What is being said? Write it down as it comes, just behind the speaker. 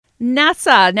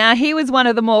NASA. Now, he was one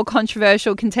of the more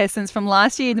controversial contestants from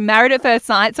last year, Married at First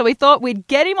Sight, so we thought we'd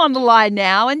get him on the line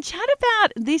now and chat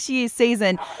about this year's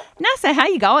season. NASA, how are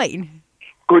you going?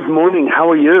 Good morning.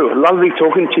 How are you? Lovely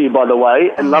talking to you, by the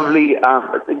way, and lovely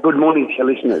good morning to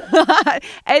your listeners.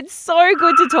 It's so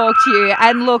good to talk to you.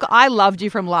 And look, I loved you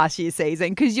from last year's season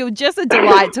because you're just a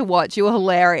delight to watch. You were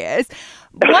hilarious.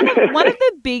 One of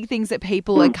the big things that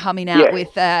people are coming out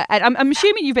with, and I'm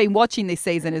assuming you've been watching this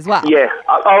season as well. Yeah,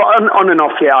 on and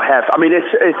off, yeah, I have. I mean,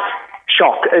 it's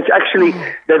shock. It's actually,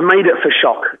 they've made it for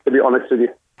shock, to be honest with you.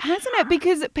 Hasn't it?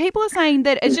 Because people are saying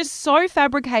that it's just so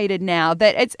fabricated now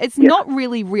that it's not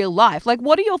really real life. Like,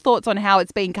 what are your thoughts on how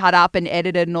it's been cut up and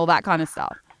edited and all that kind of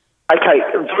stuff? Okay,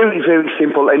 very, very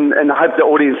simple, and I hope the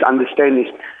audience understand this.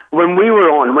 When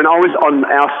I was on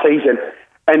our season,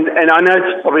 and I know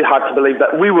it's probably hard to believe,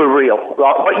 but we were real,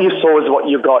 right? What you saw is what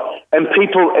you got, and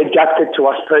people adapted to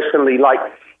us personally, like,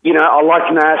 you know, I like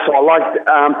Nas, or I like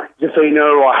Davina,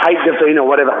 or I hate Davina, or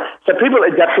whatever. So people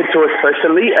adapted to us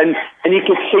personally, and you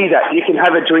can see that. You can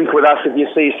have a drink with us if you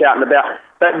see us out and about.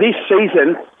 But this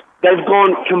season, they've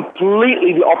gone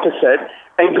completely the opposite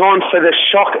and gone for the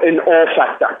shock and awe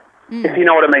factor, if you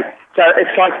know what I mean. So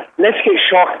it's like, let's get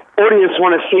shocked. Audience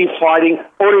want to see fighting.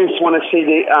 Audience want to see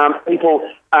the people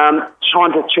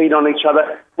trying to cheat on each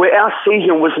other. Where our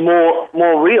season was more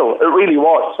real. It really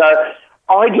was. So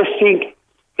I just think,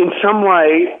 in some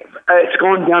way, it's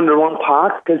gone down the wrong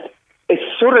path because it's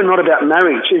sort of not about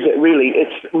marriage, is it really?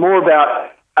 It's more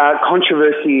about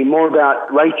controversy, more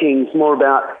about ratings, more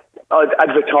about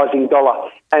advertising dollar.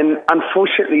 And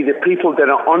unfortunately, the people that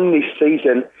are on this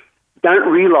season don't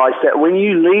realise that when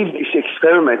you leave this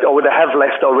experiment, or they have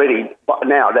left already, but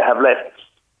now they have left,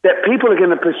 that people are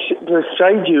going to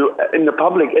persuade you in the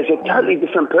public as a totally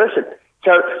different person.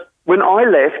 So when I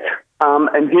left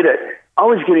and did it, I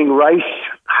was getting race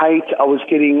hate, I was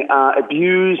getting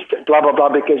abused, blah, blah, blah,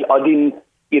 because I didn't,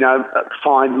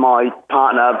 find my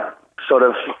partner sort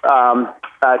of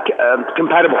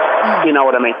compatible, you know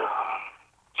what I mean?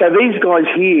 So these guys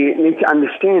here need to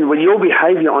understand when your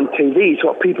behaviour on TV is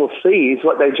what people see, is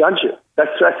what they judge you. That's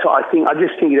what I think. I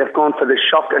just think they've gone for the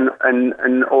shock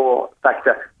and awe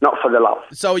factor, not for the love.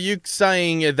 So are you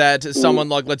saying that someone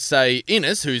like, let's say,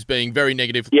 Ines, who's being very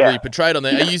negatively portrayed on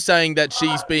there, are you saying that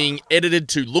she's being edited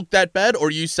to look that bad, or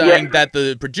are you saying that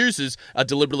the producers are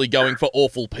deliberately going for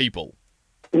awful people?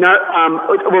 No,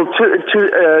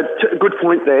 good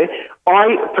point there.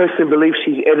 I personally believe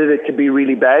she's edited to be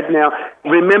really bad. Now,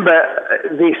 remember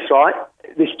this, right?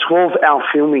 There's 12-hour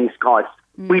filmings, guys.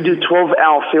 We do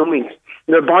 12-hour filmings.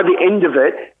 By the end of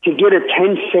it, to get a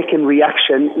 10-second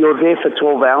reaction, you're there for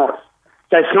 12 hours.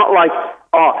 So it's not like,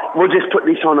 we'll just put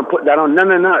this on and put that on. No.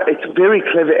 It's very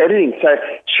clever editing. So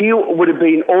she would have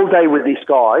been all day with this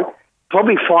guy,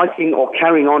 probably fighting or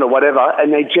carrying on or whatever,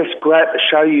 and they just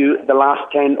show you the last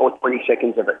 10 or 20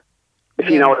 seconds of it, if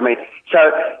you know what I mean. So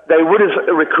they would have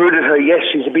recruited her. Yes,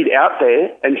 she's a bit out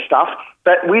there and stuff,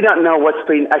 but we don't know what's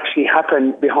been actually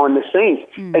happened behind the scenes.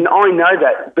 And I know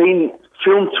that being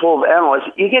filmed 12 hours,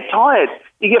 you get tired,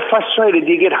 you get frustrated,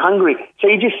 you get hungry. So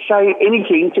you just say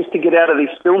anything just to get out of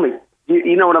this filming.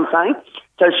 You know what I'm saying?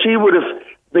 So she would have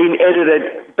been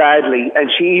edited badly, and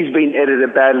she is being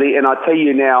edited badly, and I tell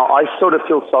you now, I sort of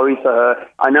feel sorry for her.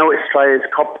 I know Australia's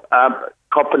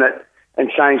copping it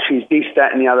and saying she's this,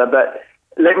 that, and the other, but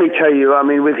let me tell you, I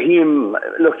mean, with him,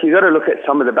 look, you got to look at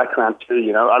some of the background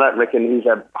too, I don't reckon he's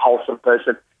a wholesome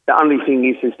person. The only thing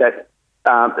is that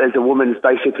as a woman is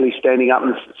basically standing up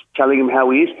and telling him how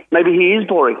he is. Maybe he is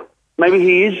boring. Maybe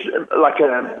he is like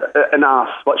an ass,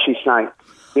 what she's saying,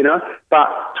 But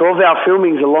 12-hour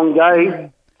filming is a long day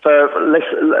for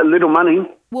little money.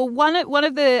 Well, one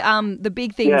of the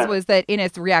big things was that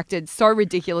Ines reacted so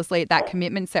ridiculously at that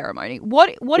commitment ceremony. What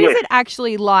is it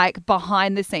actually like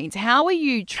behind the scenes? How are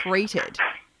you treated?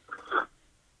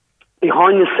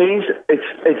 Behind the scenes,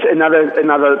 it's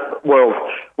another world.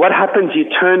 What happens? You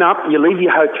turn up, you leave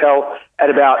your hotel at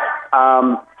about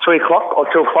 3 o'clock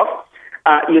or 2 o'clock.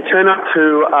 You turn up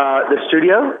to the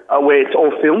studio where it's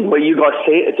all filmed, where you guys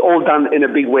see it. It's all done in a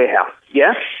big warehouse,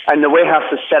 and the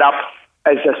warehouse is set up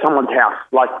as someone's house,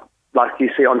 like you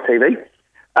see on TV.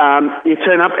 You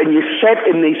turn up and you sit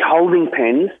in these holding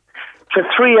pens for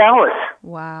 3 hours.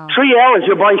 Wow. 3 hours,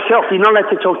 you're by yourself. You're not allowed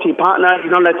to talk to your partner.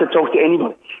 You're not allowed to talk to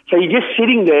anybody. So you're just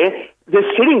sitting there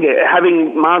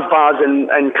having Mars bars and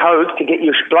Coke to get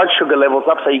your blood sugar levels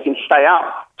up so you can stay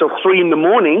up till 3 in the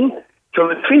morning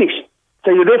till it's finished. So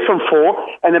you're there from 4,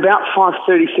 and about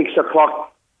 5:30, 6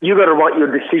 o'clock, you got to write your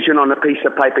decision on a piece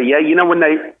of paper, when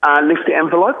they lift the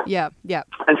envelope? Yeah.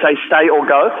 And say stay or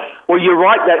go? Well, you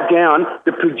write that down.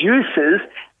 The producers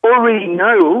already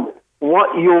know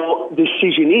what your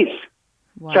decision is.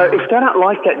 Wow. So if they don't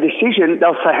like that decision,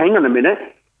 they'll say, hang on a minute,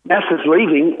 NASA's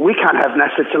leaving. We can't have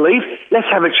NASA to leave. Let's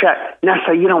have a chat.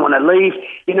 NASA, you don't want to leave.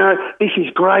 You know, this is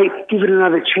great. Give it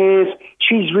another chance.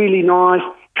 She's really nice.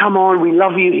 Come on, we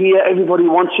love you here. Everybody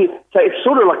wants you. So it's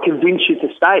sort of like convince you to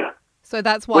stay. So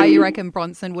that's why you reckon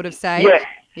Bronson would have stayed?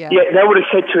 Yeah. They would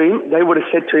have said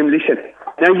to him, listen,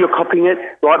 I know you're copying it,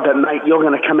 right, but mate, you're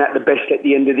going to come out the best at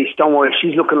the end of this. Don't worry,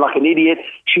 she's looking like an idiot.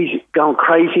 She's going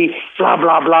crazy, blah,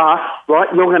 blah, blah, right?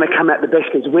 You're going to come out the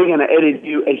best because we're going to edit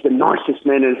you as the nicest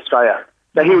man in Australia.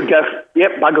 So he would go,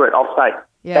 yep, bugger it, I'll stay.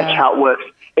 Yeah. That's how it works.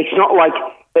 It's not like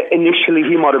initially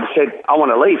he might have said, I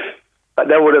want to leave. But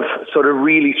they would have sort of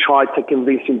really tried to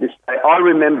convince him to stay. I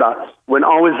remember when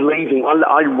I was leaving,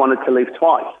 I wanted to leave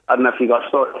twice. I don't know if you guys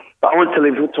saw it, but I wanted to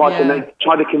leave twice, and they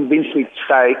tried to convince me to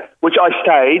stay, which I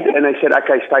stayed, and they said,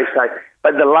 okay, stay.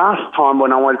 But the last time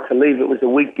when I wanted to leave, it was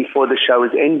a week before the show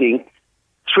was ending,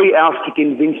 3 hours to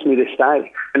convince me to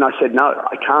stay. And I said, no,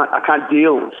 I can't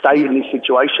stay in this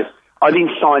situation. I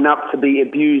didn't sign up to be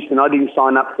abused, and I didn't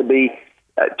sign up to be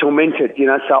tormented, you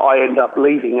know, so I ended up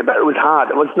leaving. But it was hard.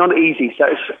 It was not easy.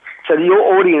 So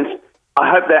your audience,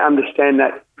 I hope they understand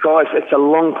that, guys, it's a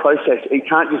long process. You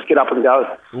can't just get up and go.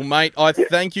 Well, mate, I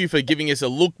thank you for giving us a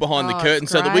look behind the curtain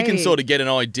so that we can sort of get an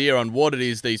idea on what it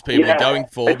is these people are going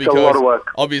for. It's because a lot of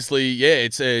work. Obviously,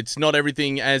 it's not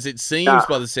everything as it seems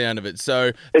by the sound of it.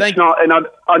 So it's not, and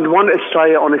I'd want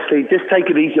Australia, honestly, just take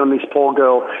it easy on this poor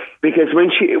girl, because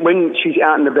when she's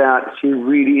out and about, she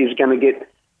really is going to get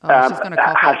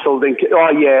hassled.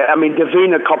 I mean,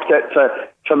 Davina copped it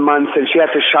for months, and she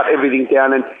had to shut everything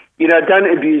down. And you know,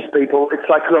 don't abuse people. It's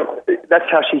like, look, that's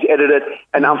how she's edited,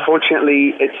 and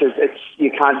unfortunately, it's you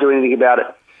can't do anything about it.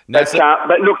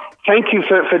 But look, thank you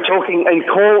for talking, and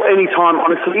call anytime.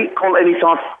 Honestly, call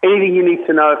anytime. Anything you need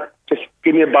to know, just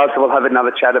give me a buzz, and we'll have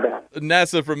another chat about it.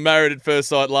 NASA from Married at First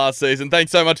Sight last season.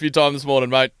 Thanks so much for your time this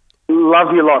morning, mate.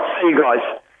 Love you lots. See you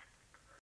guys.